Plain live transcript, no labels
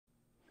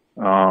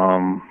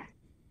Um,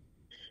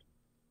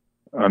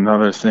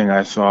 Another thing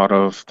I thought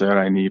of that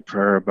I need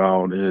prayer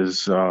about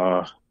is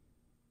I'm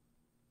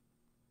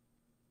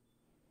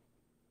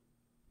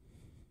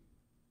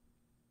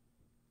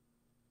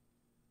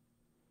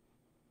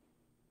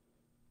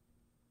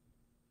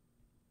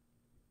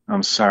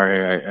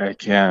sorry, I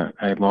can't,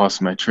 I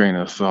lost my train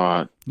of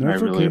thought. No, I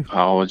it's really okay.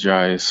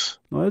 apologize.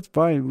 No, that's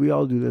fine. We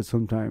all do that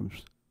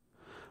sometimes.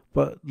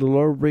 But the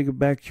Lord will bring it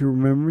back to your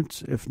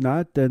remembrance. If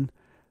not, then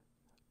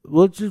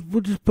we'll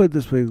just put it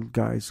this way,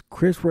 guys.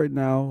 Chris right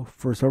now,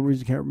 for some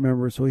reason, can't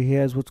remember, so he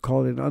has what's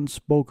called an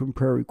unspoken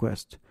prayer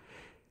request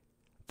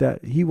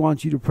that he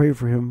wants you to pray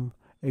for him,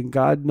 and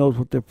God knows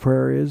what the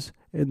prayer is,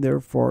 and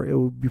therefore it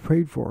will be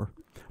prayed for.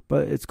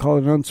 But it's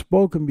called an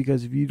unspoken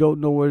because if you don't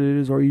know what it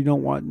is, or you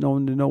don't want no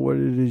one to know what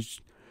it is,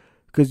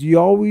 because you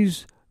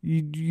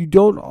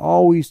don't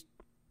always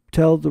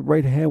tell the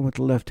right hand what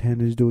the left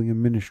hand is doing in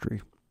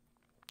ministry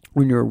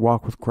when you're a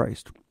walk with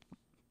Christ.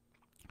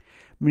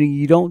 Meaning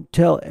you don't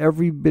tell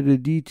every bit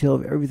of detail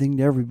of everything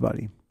to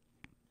everybody.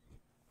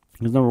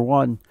 Because number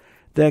one,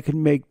 that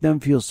can make them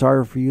feel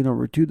sorry for you.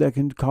 Number two, that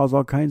can cause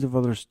all kinds of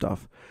other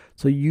stuff.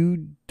 So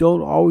you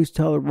don't always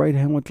tell the right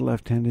hand what the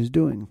left hand is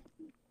doing.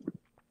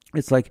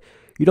 It's like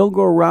you don't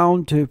go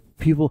around to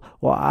people,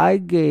 well, I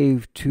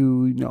gave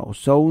to,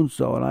 so and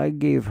so, and I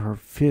gave her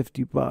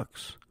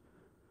 $50.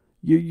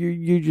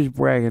 You're just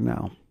bragging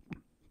now.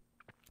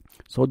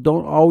 So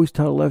don't always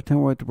tell the left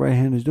hand what the right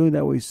hand is doing.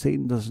 That way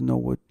Satan doesn't know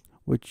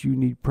what you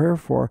need prayer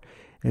for.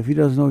 And if he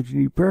doesn't know what you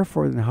need prayer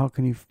for, then how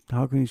can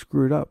he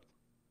screw it up?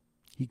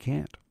 He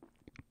can't.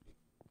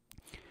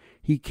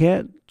 He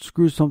can't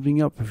screw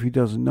something up if he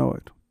doesn't know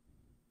it.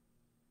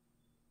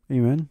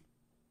 Amen.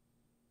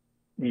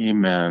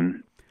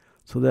 Amen.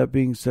 So that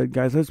being said,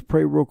 guys, let's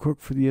pray real quick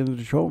for the end of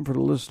the show and for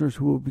the listeners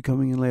who will be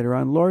coming in later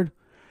on. Lord,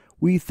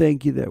 we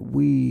thank you that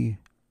we,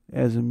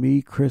 as in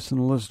me, Chris, and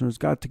the listeners,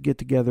 got to get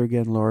together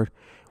again, Lord.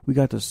 We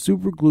got to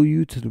super glue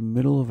you to the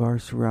middle of our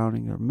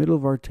surrounding, the middle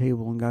of our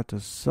table, and got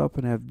to sup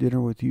and have dinner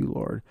with you,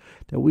 Lord.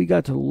 That we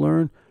got to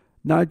learn,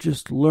 not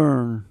just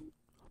learn,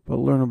 but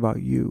learn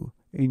about you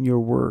in your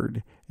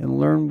word and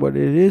learn what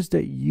it is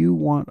that you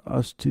want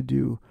us to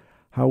do,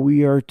 how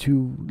we are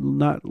to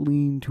not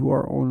lean to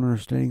our own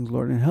understandings,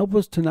 Lord, and help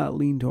us to not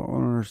lean to our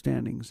own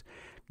understandings.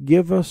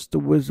 Give us the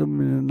wisdom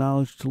and the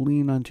knowledge to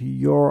lean onto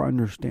your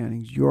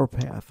understandings, your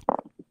path.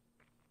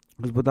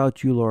 Because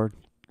without you, Lord,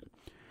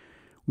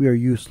 we are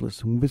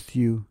useless, and with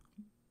you,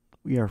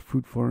 we are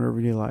fruitful in our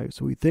everyday lives.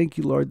 So we thank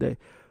you, Lord, that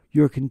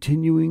you're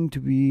continuing to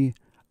be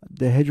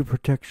the hedge of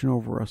protection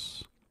over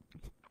us,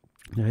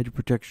 the hedge of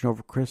protection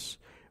over Chris,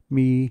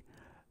 me,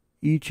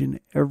 each and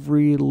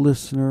every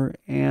listener,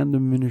 and the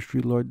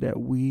ministry, Lord,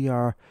 that we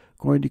are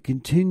going to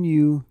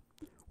continue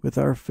with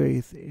our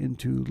faith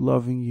into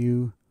loving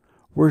you,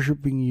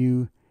 worshiping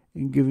you,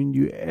 and giving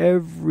you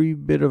every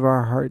bit of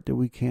our heart that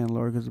we can,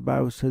 Lord, because the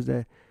Bible says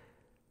that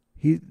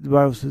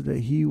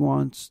He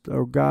wants,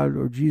 or God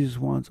or Jesus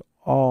wants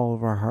all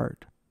of our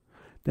heart.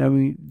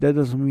 That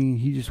doesn't mean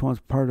He just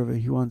wants part of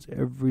it. He wants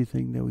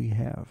everything that we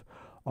have.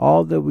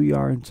 All that we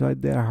are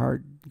inside that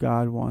heart,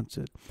 God wants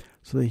it.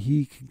 So that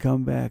He can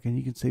come back and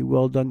He can say,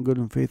 well done, good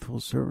and faithful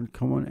servant.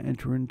 Come on,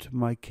 enter into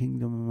my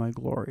kingdom and my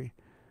glory.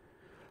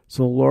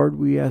 So, Lord,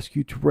 we ask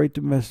you to write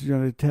the message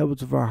on the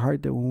tablets of our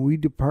heart that when we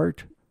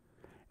depart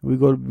and we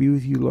go to be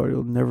with you, Lord,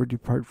 you'll never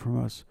depart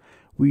from us.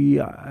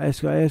 I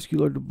ask you,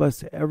 Lord, to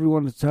bless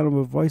everyone at the sound of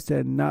my voice,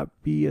 that not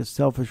be a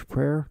selfish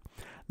prayer.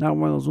 Not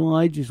one of those, well,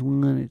 I just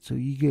want it, so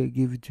you gotta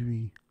give it to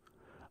me.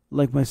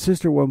 Like my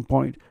sister at one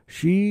point,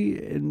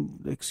 and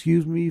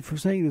excuse me for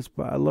saying this,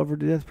 but I love her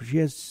to death, but she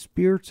has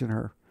spirits in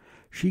her.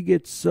 She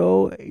gets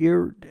so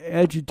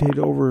agitated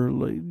over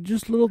like,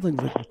 just little things,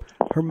 like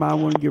her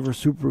mom wouldn't give her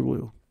super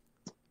glue.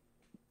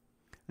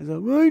 I was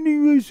like, I need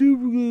my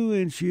super glue,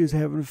 and she is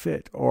having a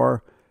fit.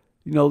 Or,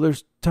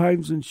 there's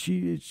times when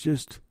it's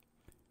just,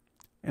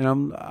 and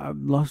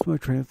I'm lost my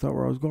train of thought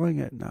where I was going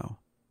at now.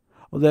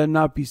 Well, then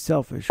not be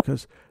selfish,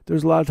 because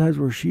there's a lot of times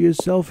where she is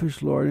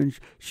selfish, Lord. And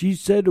she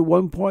said at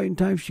one point in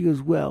time, she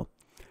goes,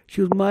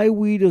 my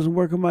Wii doesn't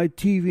work on my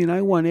TV, and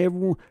I want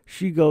everyone.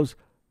 She goes,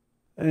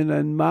 and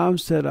then Mom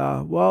said,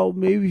 well,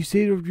 maybe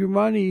save up your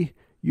money,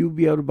 you'll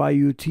be able to buy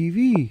you a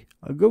TV,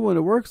 a good one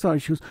that works on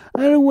it. She goes,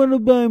 I don't want to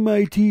buy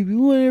my TV. I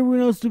want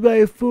everyone else to buy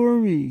it for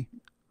me.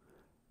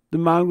 The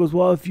mom goes,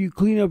 well, if you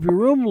clean up your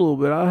room a little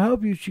bit, I'll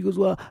help you. She goes,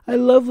 well, I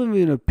love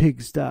living in a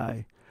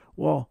pigsty.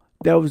 Well,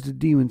 that was the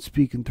demon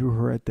speaking through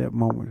her at that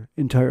moment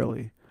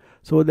entirely.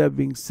 So with that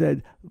being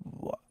said,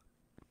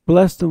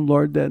 bless them,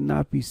 Lord, that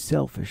not be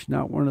selfish,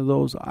 not one of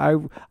those I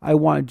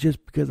want it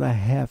just because I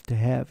have to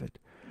have it,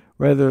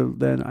 rather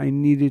than I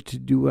needed to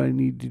do what I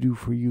need to do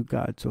for you,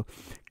 God. So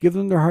give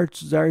them their heart's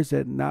desires,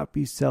 that not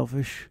be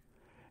selfish.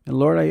 And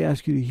Lord, I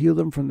ask you to heal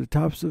them from the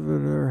tops of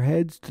their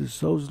heads to the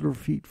soles of their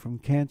feet, from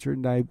cancer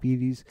and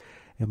diabetes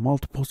and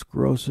multiple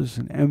sclerosis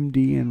and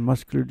MD and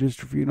muscular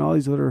dystrophy and all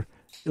these other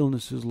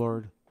illnesses,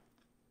 Lord.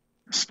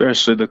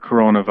 Especially the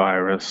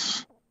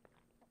coronavirus.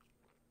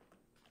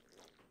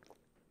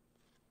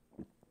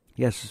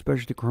 Yes,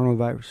 especially the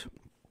coronavirus.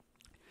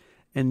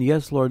 And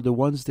yes, Lord, the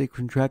ones that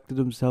contracted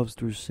themselves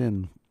through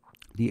sin,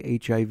 the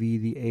HIV,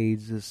 the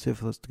AIDS, the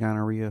syphilis, the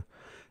gonorrhea.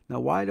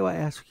 Now, why do I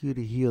ask you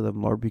to heal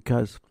them, Lord?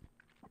 Because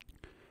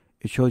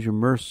it shows your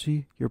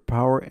mercy, your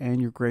power,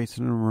 and your grace.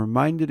 And I'm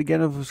reminded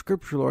again of a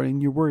scripture, Lord.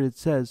 In your word, it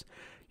says,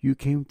 you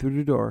came through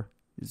the door.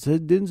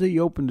 It didn't say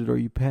you opened the door.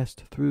 You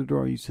passed through the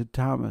door. You said,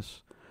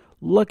 Thomas,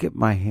 look at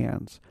my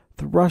hands.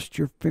 Thrust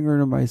your finger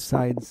into my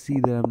side and see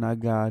that I'm not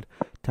God.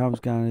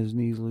 Thomas got on his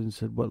knees and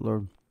said, what,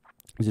 Lord?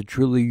 He said,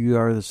 truly you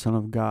are the Son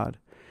of God.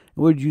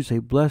 And what did you say?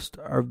 Blessed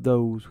are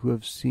those who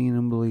have seen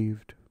and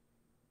believed.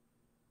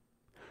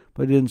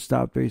 But he didn't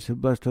stop there. He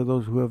said, blessed are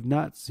those who have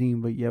not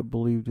seen but yet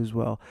believed as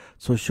well.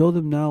 So show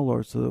them now,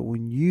 Lord, so that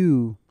when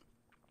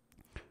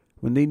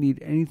they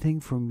need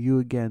anything from you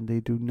again, they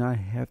do not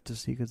have to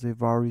see because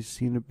they've already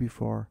seen it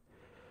before.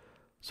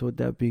 So with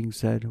that being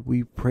said,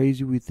 we praise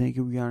you, we thank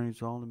you, we honor you.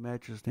 It's all in the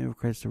matchless name of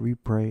Christ that we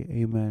pray.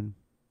 Amen.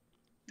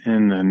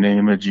 In the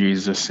name of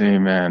Jesus,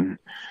 amen.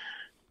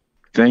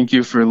 Thank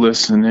you for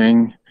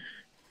listening.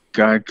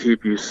 God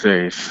keep you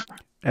safe.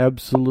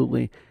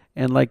 Absolutely.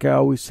 And like I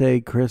always say,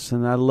 Chris,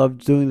 and I love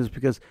doing this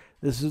because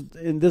this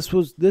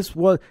was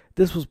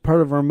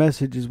part of our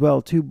message as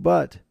well too.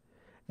 But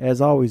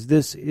as always,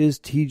 this is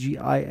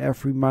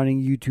TGIF reminding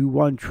you to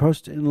 1,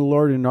 trust in the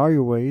Lord in all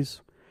your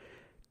ways.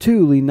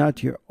 2, lean not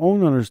to your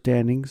own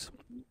understandings.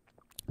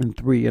 And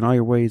 3, in all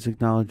your ways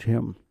acknowledge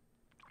him,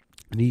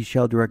 and he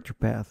shall direct your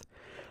path.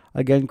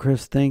 Again,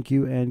 Chris, thank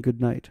you and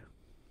good night.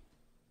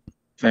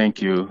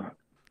 Thank you.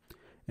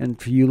 And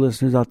for you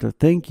listeners out there,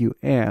 thank you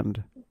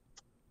and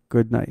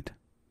good night.